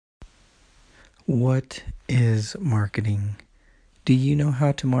What is marketing? Do you know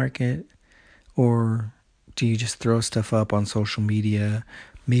how to market? Or do you just throw stuff up on social media?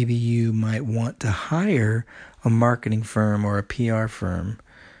 Maybe you might want to hire a marketing firm or a PR firm.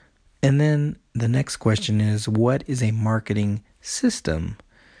 And then the next question is, what is a marketing system?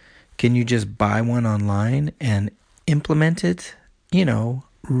 Can you just buy one online and implement it?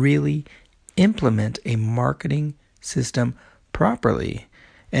 Really implement a marketing system properly.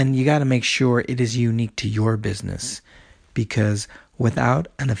 And you got to make sure it is unique to your business because without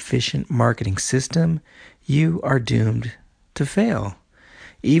an efficient marketing system, you are doomed to fail.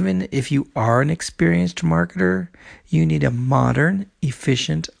 Even if you are an experienced marketer, you need a modern,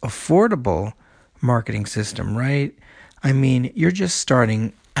 efficient, affordable marketing system, right? I mean, you're just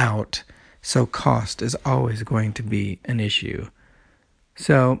starting out, so cost is always going to be an issue.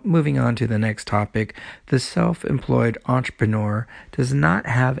 So, moving on to the next topic, the self-employed entrepreneur does not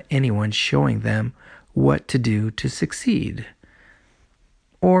have anyone showing them what to do to succeed.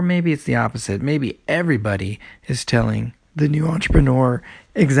 Or maybe it's the opposite. Maybe everybody is telling the new entrepreneur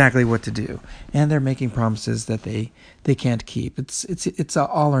exactly what to do, and they're making promises that they can't keep. It's a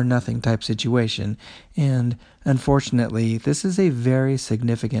all or nothing type situation, and unfortunately, this is a very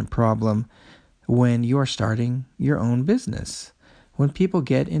significant problem when you're starting your own business. When people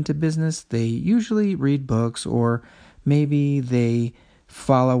get into business, they usually read books, or maybe they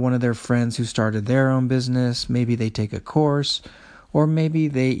follow one of their friends who started their own business. Maybe they take a course, or maybe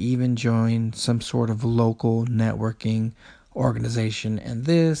they even join some sort of local networking organization and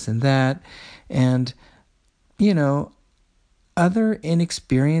this and that. And, you know, other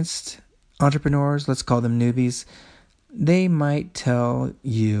inexperienced entrepreneurs, let's call them newbies, they might tell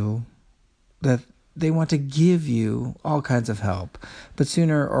you that they want to give you all kinds of help. But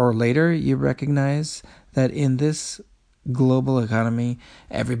sooner or later, you recognize that in this global economy,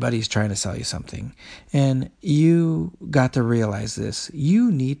 everybody's trying to sell you something. And you got to realize this.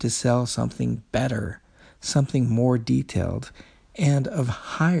 You need to sell something better, something more detailed, and of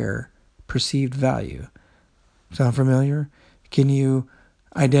higher perceived value. Sound familiar? Can you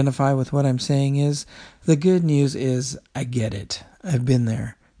identify with what I'm saying is? The good news is I get it. I've been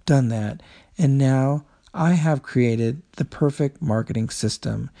there, done that. And now I have created the perfect marketing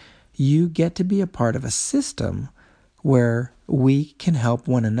system. You get to be a part of a system where we can help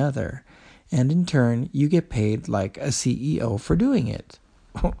one another. And in turn, you get paid like a CEO for doing it.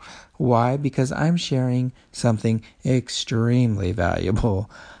 Why? Because I'm sharing something extremely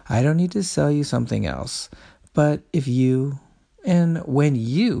valuable. I don't need to sell you something else. But if you and when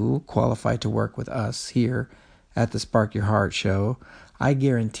you qualify to work with us here at the Spark Your Heart show, I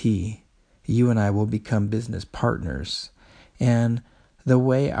guarantee you and I will become business partners. And the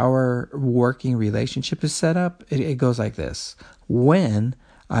way our working relationship is set up, it goes like this. When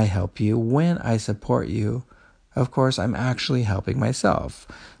I help you, when I support you, of course, I'm actually helping myself.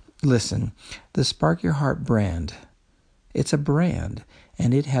 Listen, the Spark Your Heart brand, it's a brand,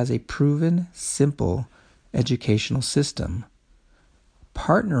 and it has a proven, simple educational system.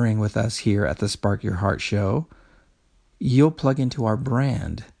 Partnering with us here at the Spark Your Heart show, you'll plug into our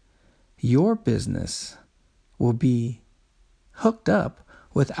brand. Your business will be hooked up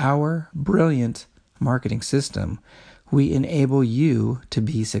with our brilliant marketing system. We enable you to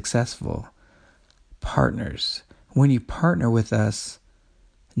be successful. Partners. When you partner with us,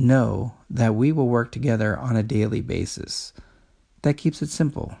 know that we will work together on a daily basis. That keeps it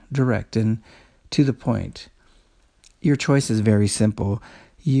simple, direct, and to the point. Your choice is very simple.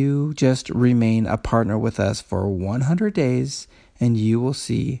 You just remain a partner with us for 100 days and you will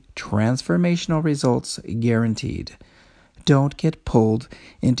see transformational results guaranteed. Don't get pulled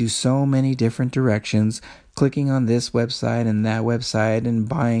into so many different directions, clicking on this website and that website and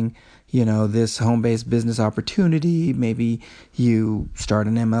buying, this home-based business opportunity. Maybe you start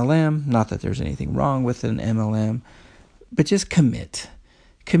an MLM. Not that there's anything wrong with an MLM, but just commit.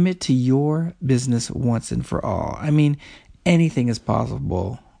 Commit to your business once and for all. I mean, anything is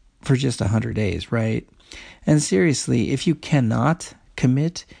possible for just 100 days, right? And seriously, if you cannot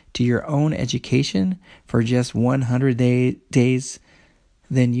commit to your own education for just 100 days,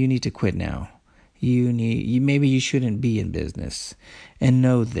 then you need to quit now. Maybe you shouldn't be in business. And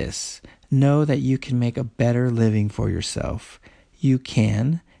know this. Know that you can make a better living for yourself. You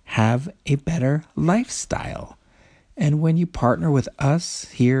can have a better lifestyle. And when you partner with us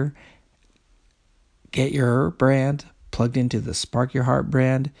here, get your brand plugged into the Spark Your Heart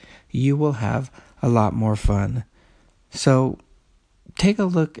brand, you will have a lot more fun. So take a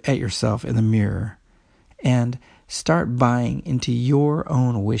look at yourself in the mirror and start buying into your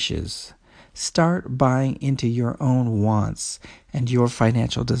own wishes. Start buying into your own wants and your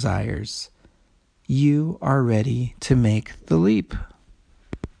financial desires. you are ready to make the leap.